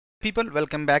People,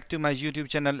 welcome back to my YouTube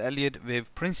channel Elliott Wave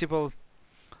Principle.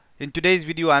 In today's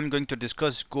video I'm going to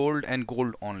discuss gold and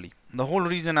gold only. The whole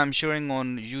reason I'm sharing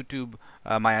on YouTube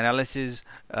my analysis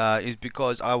is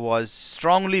because I was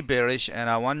strongly bearish, and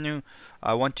I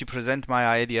want to present my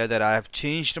idea that I have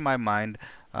changed my mind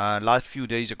last few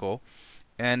days ago.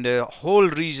 And the whole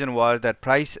reason was that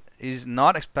price is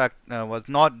not was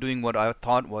not doing what I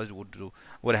thought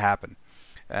would happen.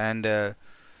 And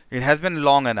it has been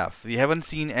long enough. We haven't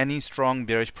seen any strong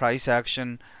bearish price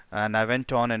action, and I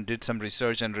went on and did some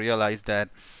research and realized that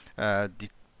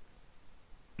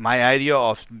my idea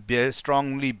of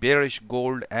strongly bearish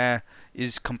gold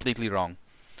is completely wrong.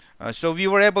 So we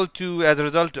were able to, as a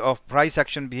result of price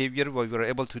action behavior, we were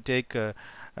able to take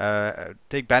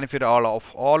benefit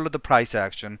of all of the price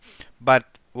action. But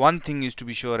one thing is to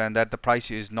be sure, and that the price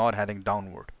is not heading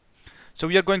downward. So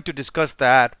we are going to discuss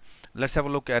that. Let's have a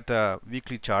look at a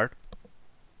weekly chart.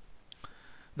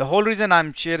 The whole reason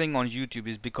I'm sharing on YouTube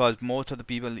is because most of the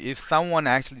people, if someone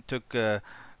actually took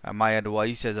my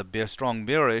advice as a strong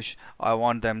bearish, I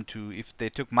want them to, if they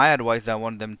took my advice, I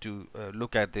want them to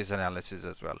look at this analysis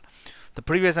as well. The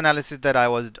previous analysis that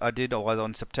I did was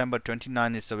on September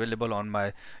 29. It's available on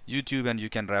my YouTube, and you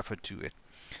can refer to it.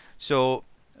 So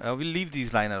we'll leave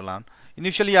these lines alone.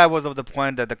 Initially I was of the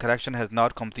point that the correction has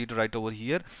not completed right over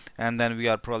here, and then we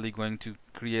are probably going to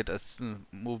create a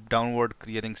move downward,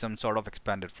 creating some sort of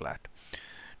expanded flat.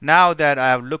 Now that I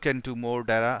have looked into more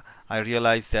data, I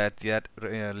realize that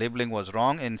labeling was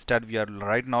wrong. Instead, we are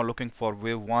right now looking for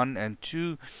wave 1 and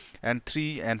 2 and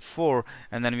 3 and 4,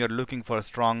 and then we are looking for a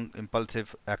strong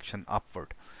impulsive action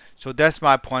upward. So that's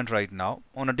my point right now.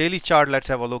 On a daily chart, let's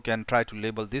have a look and try to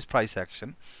label this price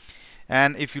action.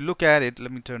 And if you look at it,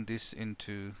 let me turn this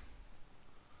into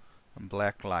a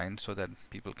black line so that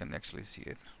people can actually see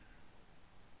it.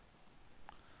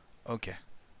 Okay.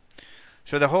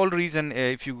 So the whole reason,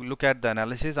 if you look at the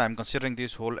analysis, I'm considering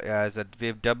this whole as a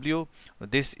wave W,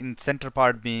 this in center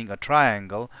part being a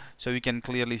triangle. So we can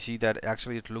clearly see that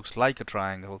actually it looks like a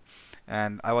triangle,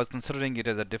 and I was considering it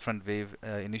as a different wave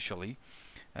initially,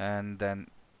 and then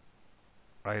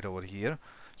right over here.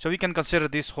 So we can consider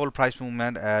this whole price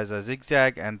movement as a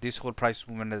zigzag, and this whole price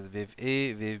movement as wave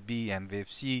A, wave B, and wave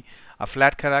C, a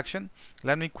flat correction.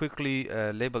 Let me quickly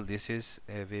label this as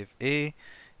wave A,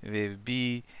 wave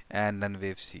B, and then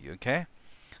wave C. Okay,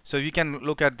 so you can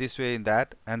look at this way in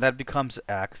that, and that becomes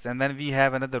X, and then we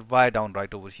have another Y down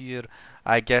right over here.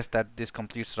 I guess that this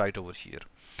completes right over here.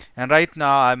 And right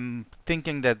now I'm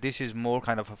thinking that this is more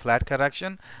kind of a flat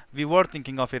correction. We were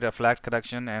thinking of it a flat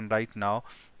correction, and right now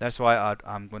that's why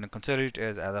I'm going to consider it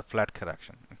as a flat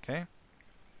correction. Okay,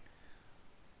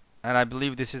 and I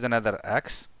believe this is another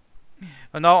X.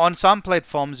 Now on some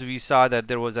platforms we saw that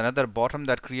there was another bottom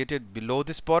that created below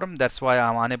this bottom. That's why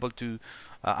I'm unable to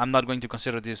I'm not going to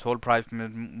consider this whole price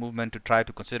movement to try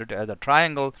to consider it as a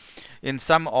triangle. In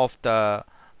some of the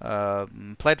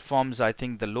platforms, I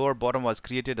think the lower bottom was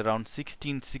created around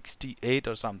 1668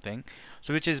 or something,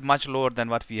 so which is much lower than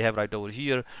what we have right over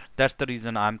here. That's the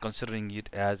reason I'm considering it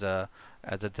as a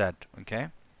Z. Okay,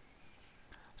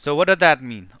 so what does that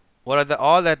mean?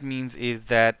 All that means is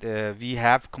that we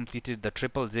have completed the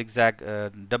triple zigzag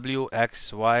W,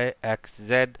 X, Y, X,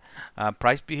 Z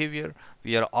price behavior.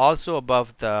 We are also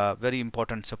above the very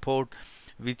important support,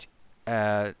 which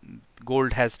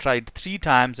gold has tried 3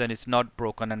 times and it's not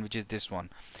broken, and which is this one.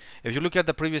 If you look at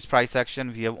the previous price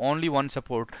action, we have only one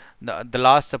support, the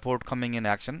last support coming in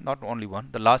action, not only one,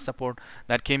 the last support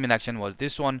that came in action was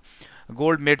this one.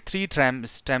 Gold made 3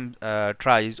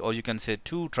 tries, or you can say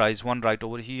 2 tries, one right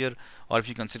over here, or if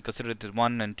you can consider it as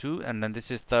 1 and 2, and then this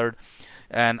is third.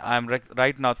 And I'm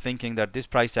right now thinking that this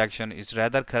price action is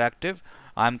rather corrective.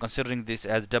 I'm considering this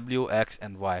as W, X,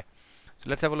 and Y. So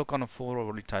let's have a look on a 4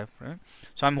 hourly type, right?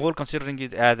 So I'm whole considering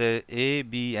it as A,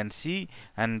 B, and C,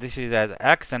 and this is as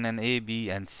X, and then A, B,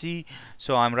 and C.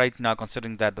 So I'm right now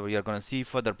considering that we are going to see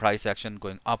further price action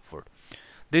going upward.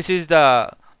 This is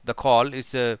the call.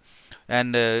 Is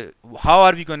and how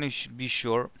are we going to be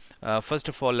sure? First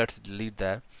of all, let's delete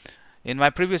that. In my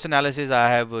previous analysis, I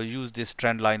have used this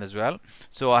trend line as well.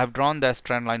 So I have drawn this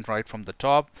trend line right from the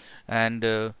top,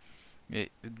 and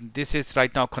this is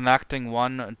right now connecting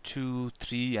 1, 2,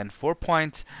 3, and 4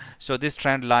 points. So this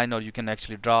trend line, or you can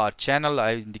actually draw a channel.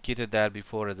 I indicated that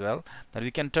before as well, that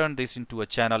we can turn this into a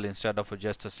channel instead of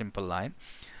just a simple line.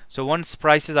 So once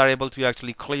prices are able to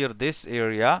actually clear this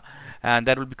area, and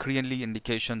that will be clearly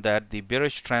indication that the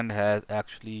bearish trend has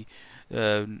actually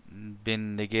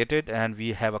been negated, and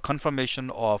we have a confirmation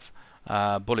of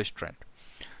bullish trend.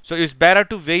 So it's better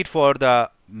to wait for the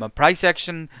price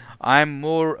action. I'm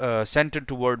more centered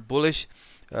toward bullish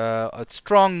a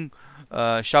strong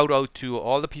shout out to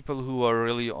all the people who are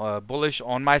really bullish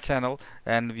on my channel,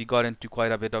 and we got into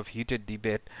quite a bit of heated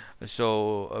debate.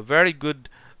 So a very good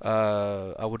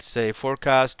I would say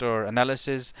forecast or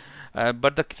analysis,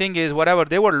 but the thing is, whatever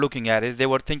they were looking at is they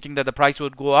were thinking that the price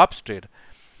would go up straight.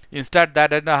 Instead,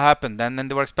 that did not happen. Then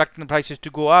they were expecting the prices to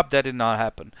go up. That did not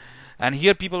happen. And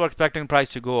here people were expecting price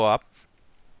to go up.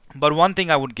 But one thing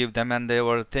I would give them, and they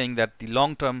were saying that the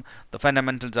long term, the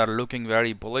fundamentals are looking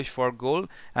very bullish for gold,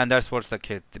 and that's what's the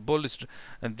case. The bullish,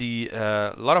 the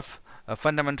lot of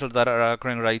fundamentals that are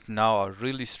occurring right now are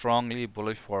really strongly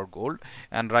bullish for gold,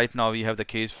 and right now we have the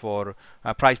case for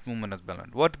price movement as well.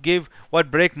 And what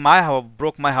broke my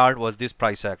heart was this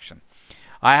price action.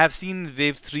 I have seen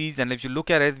wave 3s, and if you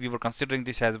look at it, we were considering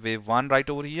this as wave 1 right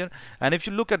over here, and if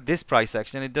you look at this price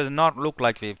action, it does not look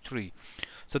like wave 3.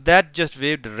 So that just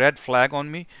waved a red flag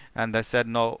on me, and I said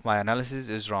no, my analysis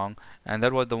is wrong, and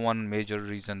that was the one major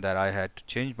reason that I had to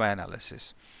change my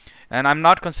analysis. And I'm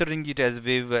not considering it as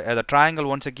wave as a triangle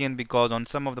once again, because on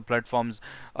some of the platforms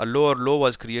a lower low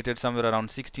was created somewhere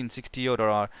around 1668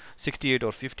 or 68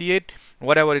 or 58,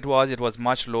 whatever it was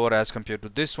much lower as compared to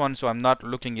this one. So I'm not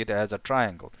looking at it as a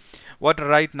triangle. What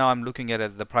right now I'm looking at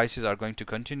is the prices are going to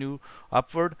continue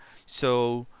upward.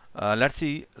 So let's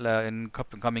see in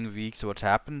coming weeks what's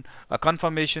happened. A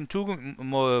confirmation, two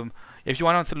more. If you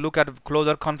want to look at a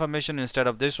closer confirmation instead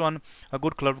of this one, a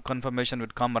good confirmation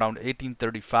would come around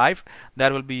 1835.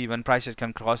 That will be when prices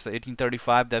can cross the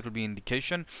 1835. That will be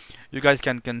indication. You guys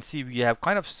can see we have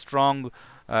kind of strong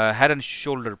head and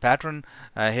shoulder pattern.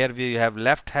 Here we have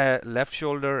left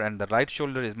shoulder, and the right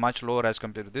shoulder is much lower as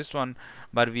compared to this one,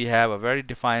 but we have a very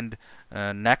defined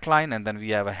neckline, and then we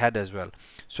have a head as well.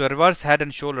 So a reverse head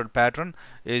and shoulder pattern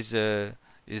is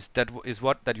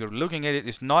what that you're looking at. It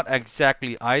is not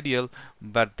exactly ideal,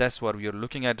 but that's what we are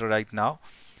looking at right now.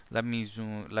 Let me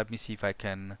zoom. Let me see if I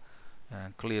can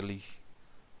clearly.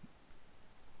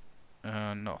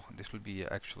 No, this will be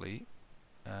actually.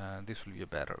 This will be a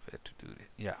better way to do it.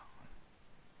 Yeah.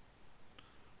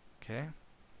 Okay.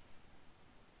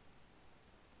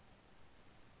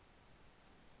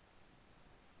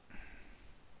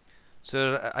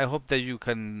 So I hope that you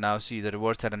can now see the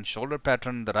reverse head and shoulder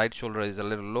pattern. The right shoulder is a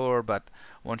little lower, but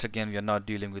once again we are not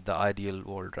dealing with the ideal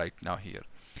world right now here.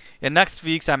 In next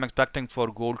weeks, I'm expecting for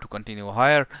gold to continue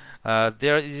higher.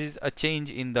 There is a change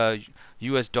in the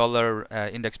US dollar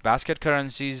index basket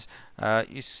currencies.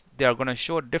 They are going to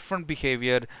show different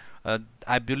behavior.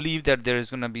 I believe that there is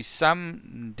going to be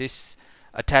some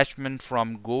disattachment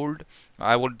from gold.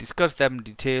 I will discuss them in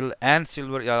detail, and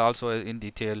silver also in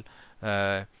detail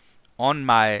on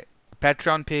my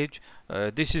Patreon page.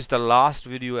 This is the last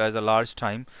video as a large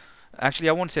time. Actually,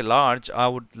 I won't say large.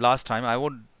 Last time I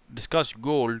would discuss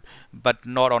gold, but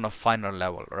not on a finer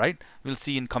level, right? We'll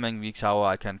see in coming weeks how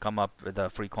I can come up with a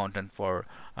free content for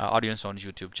audience on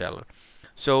YouTube channel.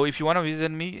 So if you want to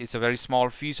visit me, it's a very small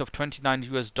fees of 29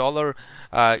 US dollar.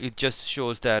 It just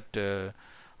shows that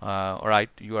alright,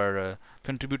 you are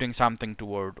contributing something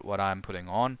toward what I'm putting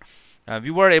on.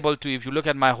 We were able to, if you look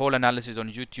at my whole analysis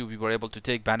on YouTube, we were able to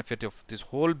take benefit of this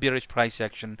whole bearish price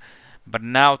action. But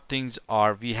now things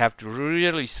are, we have to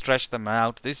really stretch them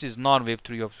out. This is not wave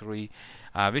 3 of 3.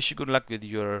 Wish you good luck with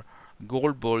your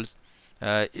gold bulls.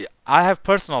 I have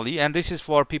personally, and this is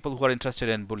for people who are interested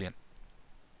in bullion.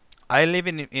 I live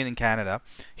in Canada.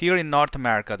 Here in North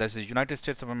America, that's the United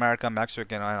States of America,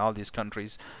 Mexico, and all these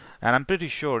countries. And I'm pretty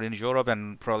sure in Europe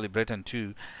and probably Britain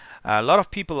too, a lot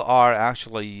of people are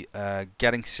actually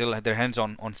getting their hands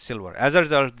on silver. As a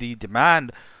result, the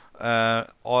demand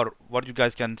or what you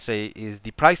guys can say is the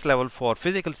price level for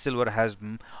physical silver has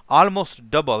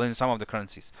almost double in some of the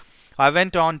currencies. I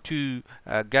went on to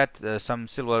get some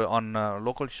silver on a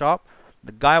local shop.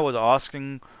 The guy was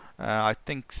asking I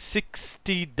think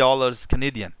 $60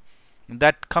 Canadian.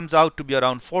 That comes out to be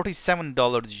around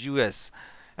 $47 US.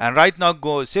 And right now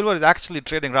silver is actually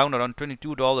trading around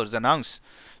 $22 an ounce.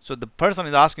 So the person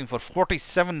is asking for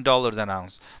 $47 an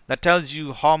ounce. That tells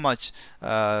you how much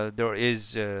there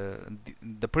is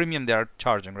the premium they are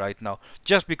charging right now,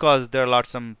 just because there are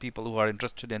some people who are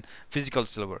interested in physical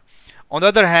silver. On the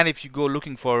other hand, if you go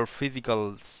looking for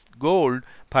physical gold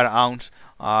per ounce,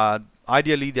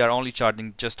 ideally they are only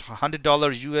charging just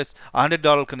 $100 US,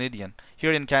 $100 Canadian.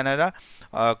 Here in Canada,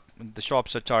 the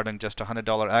shops are charging just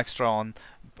 $100 extra on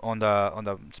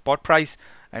the spot price,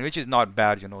 and which is not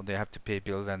bad. You know, they have to pay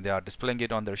bills and they are displaying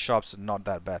it on their shops. Not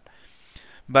that bad.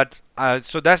 But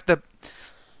so that's the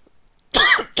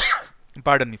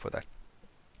pardon me for that.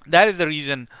 That is the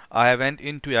reason I went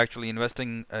into actually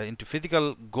investing into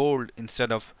physical gold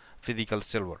instead of physical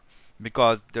silver.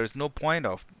 because there is no point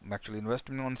of actually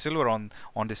investing on silver on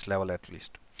this level at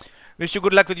least. Wish you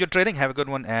good luck with your trading. Have a good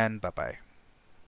one, and bye bye.